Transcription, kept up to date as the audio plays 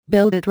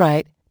Build it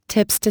right.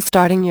 Tips to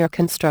starting your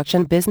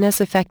construction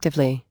business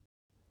effectively.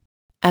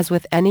 As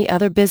with any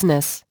other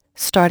business,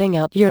 starting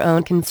out your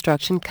own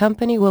construction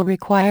company will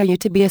require you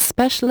to be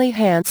especially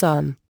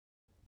hands-on.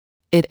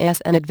 It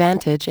is an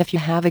advantage if you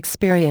have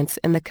experience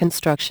in the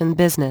construction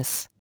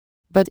business.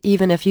 But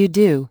even if you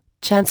do,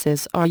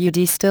 chances are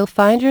you'd still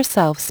find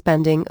yourself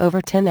spending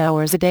over 10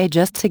 hours a day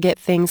just to get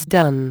things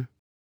done.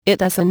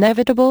 It is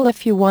inevitable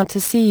if you want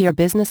to see your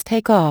business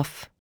take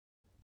off.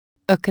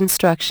 A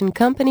construction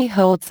company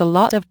holds a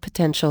lot of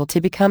potential to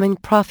becoming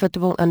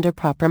profitable under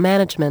proper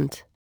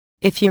management.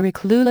 If you're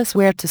clueless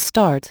where to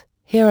start,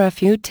 here are a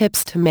few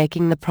tips to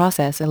making the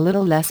process a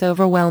little less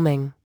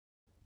overwhelming.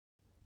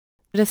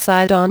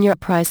 Decide on your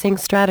pricing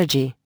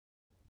strategy.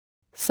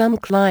 Some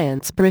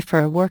clients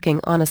prefer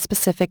working on a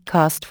specific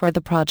cost for the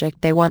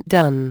project they want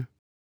done.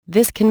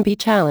 This can be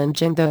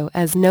challenging though,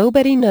 as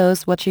nobody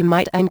knows what you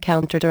might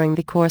encounter during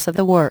the course of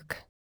the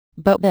work.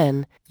 But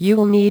then, you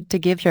will need to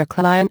give your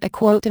client a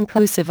quote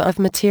inclusive of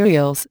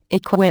materials,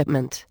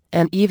 equipment,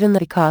 and even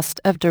the cost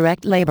of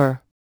direct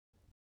labor.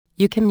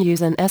 You can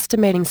use an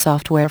estimating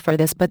software for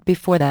this, but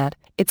before that,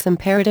 it's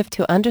imperative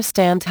to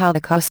understand how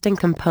the costing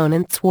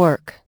components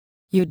work.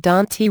 You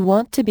don't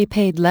want to be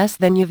paid less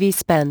than you've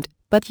spent,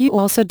 but you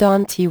also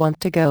don't want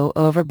to go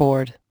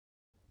overboard.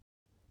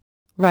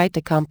 Write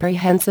a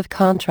comprehensive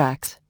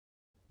contract.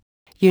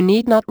 You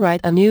need not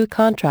write a new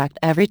contract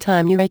every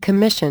time you are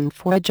commissioned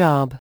for a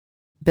job.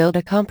 Build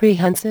a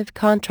comprehensive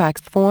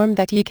contract form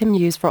that you can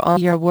use for all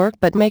your work,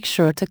 but make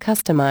sure to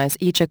customize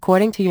each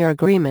according to your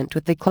agreement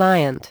with the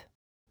client.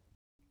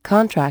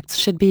 Contracts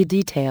should be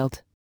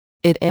detailed.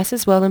 It is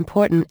as well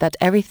important that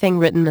everything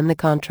written in the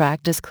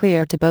contract is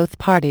clear to both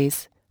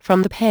parties,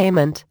 from the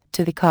payment,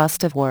 to the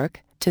cost of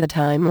work, to the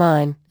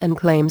timeline, and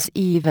claims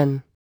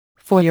even.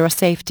 For your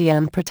safety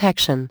and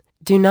protection,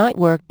 do not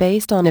work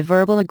based on a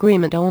verbal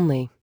agreement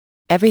only.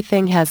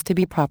 Everything has to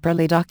be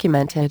properly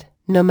documented,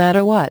 no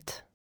matter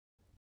what.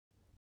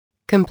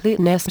 Complete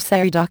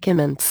necessary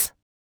documents.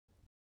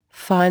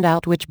 Find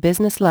out which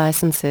business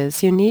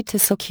licenses you need to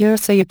secure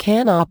so you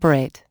can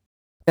operate.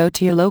 Go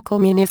to your local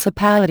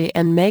municipality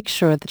and make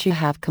sure that you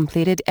have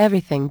completed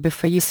everything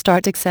before you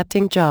start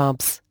accepting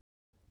jobs.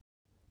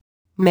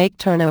 Make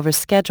turnover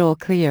schedule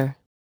clear.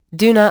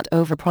 Do not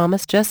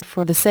overpromise just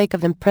for the sake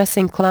of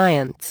impressing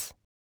clients.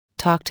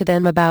 Talk to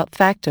them about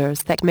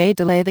factors that may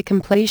delay the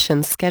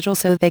completion schedule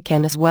so they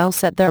can as well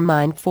set their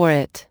mind for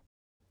it.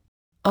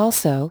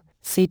 Also,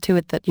 see to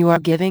it that you are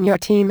giving your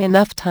team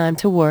enough time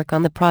to work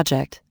on the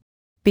project.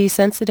 Be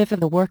sensitive of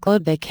the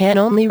workload they can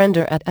only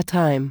render at a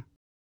time.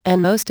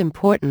 And most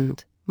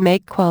important,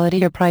 make quality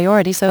your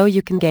priority so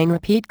you can gain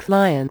repeat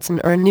clients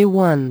and earn new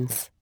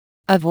ones.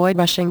 Avoid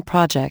rushing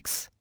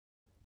projects.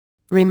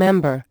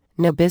 Remember,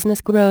 no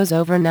business grows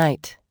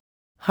overnight.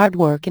 Hard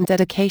work and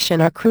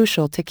dedication are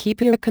crucial to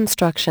keep your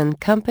construction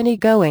company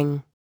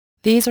going.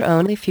 These are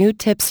only few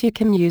tips you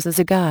can use as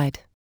a guide.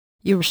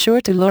 You're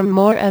sure to learn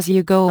more as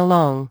you go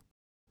along.